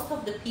 because most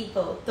of the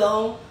people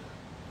don't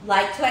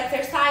like to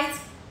exercise,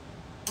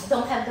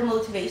 don't have the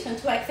motivation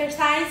to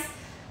exercise,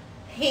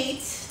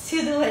 hate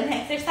to do an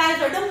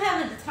exercise, or don't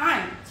have the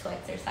time to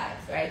exercise,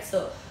 right?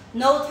 So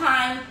no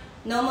time,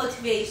 no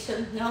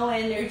motivation, no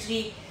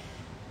energy,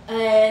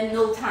 and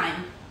no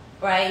time,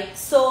 right?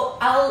 So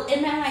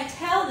and then I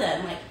tell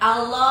them like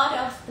a lot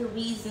of the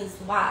reasons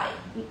why,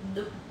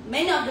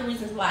 many of the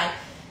reasons why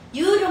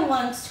you don't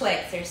want to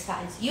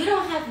exercise, you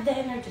don't have the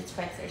energy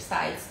to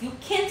exercise, you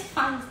can't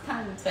find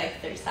time to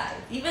exercise,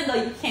 even though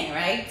you can,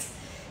 right?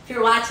 If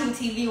you're watching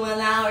TV 1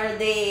 hour a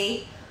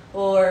day,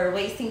 or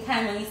wasting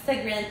time on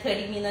Instagram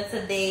 30 minutes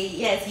a day,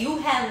 yes, you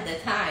have the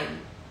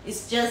time.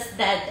 It's just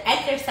that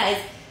exercise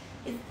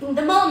in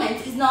the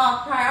moment is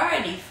not a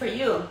priority for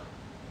you.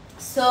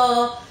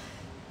 So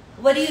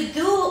what do you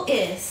do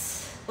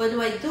is, what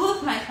do I do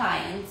with my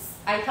clients?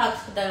 I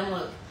talk to them,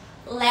 look,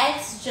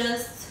 let's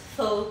just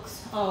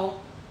focus on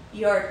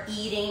your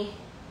eating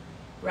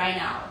right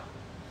now.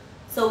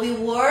 So we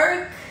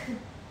work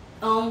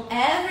on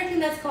everything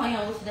that's going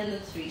on with the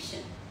nutrition.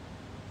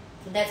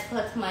 That's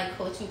what my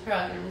coaching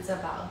program is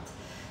about.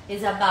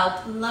 It's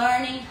about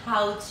learning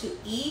how to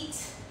eat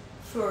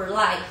for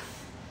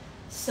life.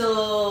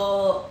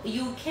 So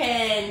you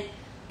can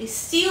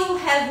still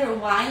have your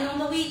wine on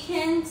the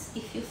weekends.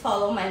 If you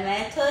follow my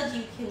method,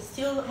 you can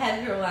still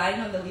have your wine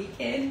on the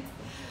weekend.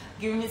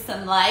 Give me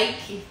some like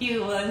if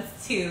you want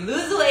to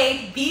lose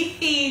weight, be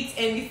fit,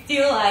 and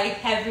still like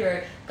have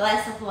your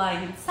glass of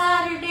wine on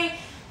Saturday,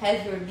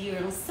 have your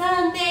beer on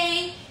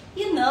Sunday,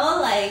 you know,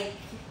 like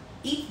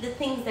eat the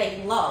things that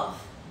you love.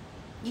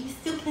 You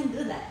still can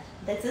do that.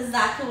 That's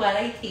exactly what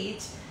I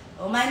teach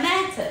on my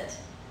method.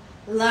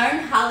 Learn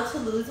how to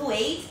lose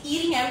weight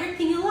eating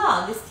everything you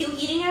love, still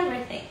eating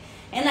everything.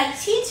 And I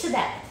teach you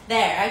that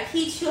there. I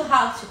teach you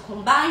how to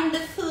combine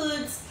the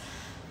foods,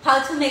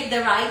 how to make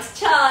the right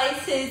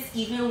choices,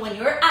 even when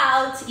you're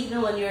out,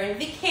 even when you're on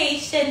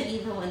vacation,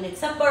 even when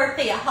it's a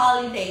birthday, a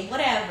holiday,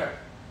 whatever.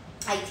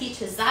 I teach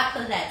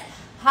exactly that.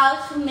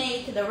 How to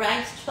make the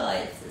right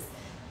choices,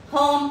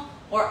 home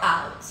or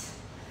out.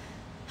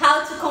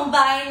 How to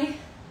combine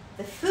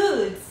the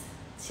foods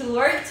to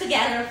work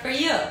together for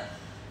you,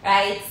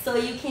 right? So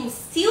you can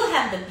still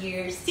have the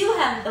beer, still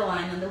have the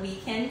wine on the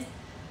weekend,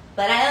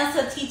 but I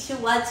also teach you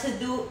what to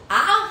do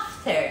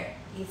after,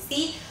 you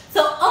see?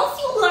 So once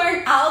you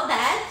learn all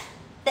that,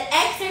 the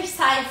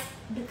exercise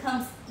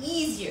becomes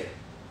easier.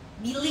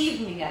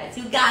 Believe me, guys,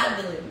 you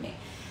gotta believe me.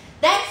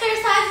 The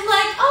exercise is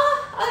like,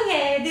 oh,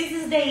 okay, this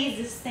is the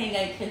easiest thing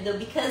I can do,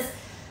 because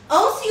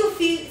once you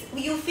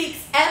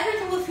fix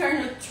everything with your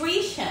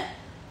nutrition,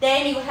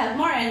 then you have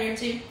more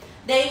energy,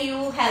 then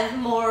you have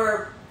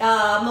more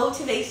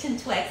motivation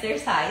to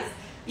exercise,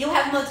 you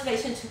have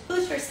motivation to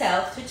push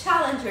yourself, to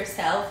challenge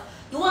yourself,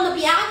 You want to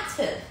be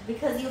active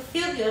because you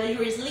feel good,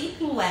 you're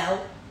sleeping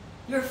well,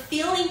 you're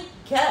feeling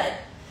good.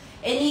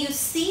 And you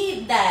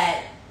see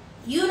that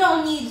you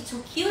don't need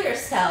to kill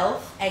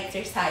yourself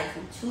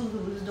exercising to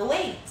lose the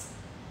weight.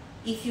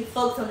 If you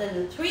focus on the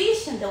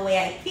nutrition, the way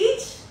I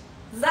teach,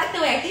 exactly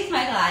the way I teach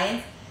my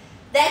clients,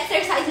 the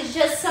exercise is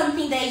just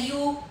something that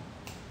you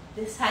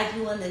decide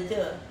you want to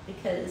do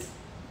because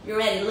you're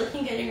already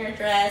looking good in your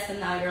dress and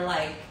now you're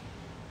like,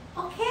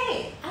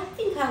 okay, I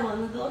think I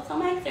want to do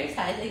some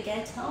exercise and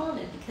get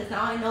toned because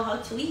now I know how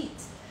to eat,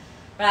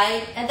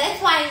 right? And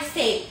that's why I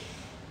say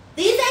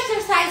this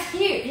exercise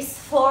here is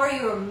for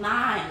your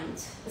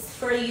mind. It's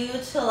for you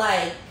to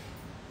like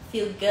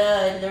feel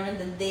good during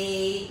the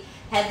day,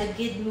 have a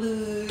good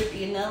mood,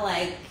 you know,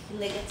 like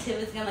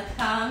negative is gonna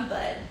come,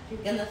 but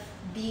you're gonna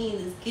be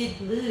in this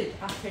good mood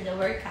after the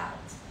workout.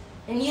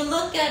 And you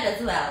look good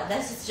as well.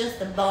 That's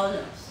just a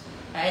bonus,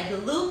 right? The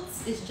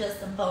looks is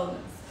just a bonus.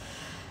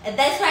 And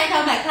that's why I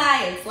tell my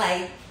clients,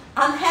 like,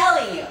 I'm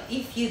telling you,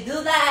 if you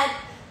do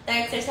that, the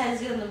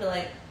exercise is gonna be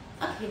like,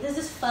 okay, this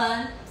is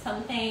fun,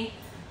 something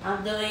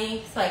I'm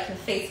doing so I can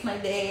face my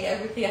day,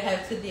 everything I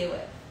have to deal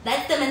with.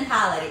 That's the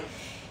mentality.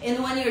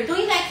 And when you're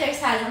doing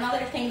exercise,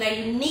 another thing that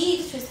you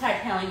need to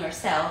start telling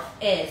yourself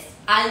is,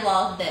 I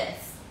love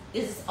this.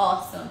 This is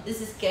awesome.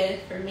 This is good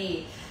for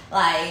me.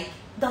 Like,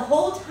 the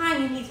whole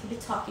time you need to be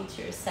talking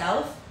to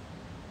yourself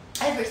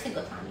every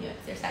single time you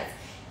exercise,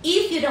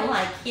 if you don't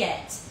like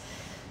it.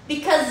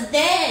 Because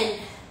then,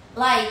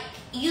 like,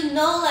 you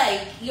know,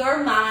 like,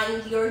 your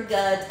mind, your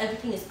gut,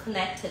 everything is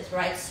connected,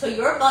 right? So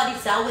your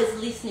body's always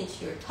listening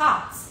to your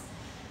thoughts.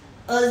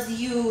 As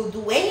you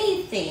do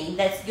anything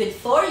that's good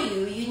for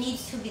you, you need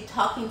to be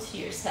talking to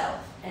yourself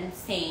and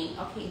saying,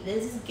 okay,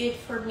 this is good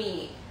for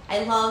me.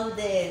 I love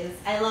this.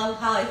 I love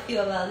how I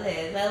feel about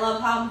this. I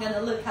love how I'm going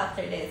to look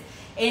after this.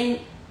 And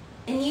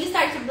you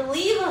start to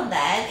believe on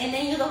that, and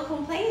then you don't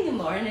complain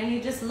anymore, and then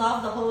you just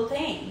love the whole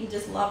thing. You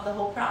just love the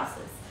whole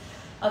process.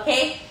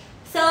 Okay?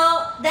 So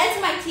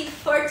that's my tip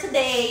for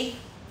today.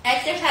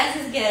 Exercise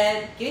is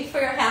good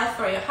for your health,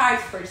 for your heart,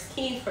 for your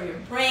skin, for your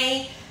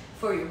brain,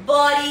 for your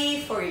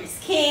body, for your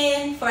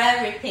skin, for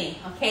everything,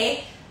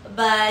 okay?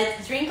 But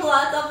drink a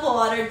lot of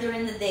water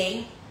during the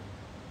day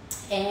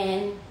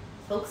and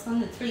focus on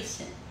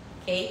nutrition,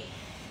 okay?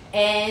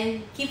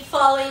 And keep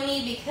following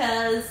me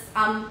because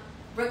I'm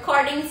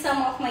recording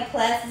some of my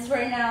classes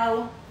right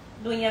now,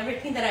 doing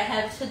everything that I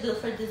have to do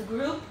for this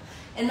group.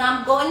 And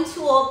I'm going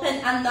to open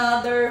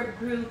another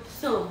group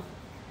soon.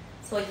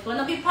 So if you want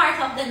to be part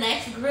of the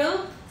next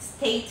group,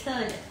 stay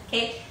tuned,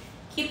 okay?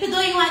 Keep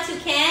doing what you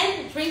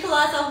can. Drink a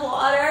lot of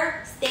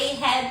water. Stay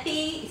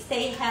happy.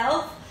 Stay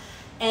healthy.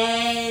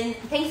 And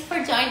thanks for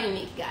joining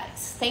me,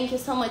 guys. Thank you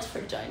so much for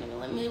joining me.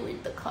 Let me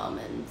read the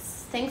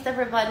comments. Thanks,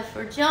 everybody,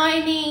 for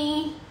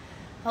joining.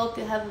 Hope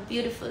you have a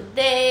beautiful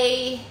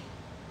day.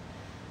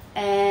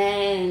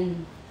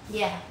 And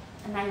yeah,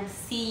 and I will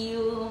see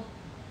you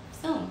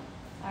soon.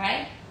 All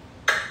right?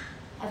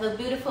 Have a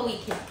beautiful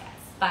weekend,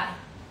 guys. Bye.